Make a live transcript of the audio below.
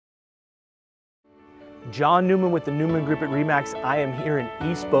John Newman with the Newman Group at RE/MAX. I am here in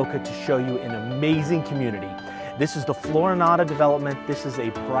East Boca to show you an amazing community. This is the Florenada development. This is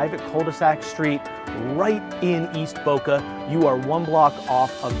a private cul-de-sac street right in East Boca. You are one block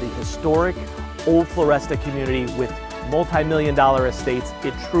off of the historic old Floresta community with multi-million-dollar estates.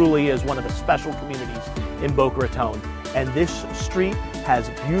 It truly is one of the special communities in Boca Raton. And this street has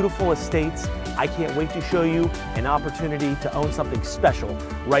beautiful estates. I can't wait to show you an opportunity to own something special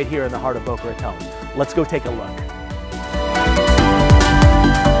right here in the heart of Boca Raton. Let's go take a look.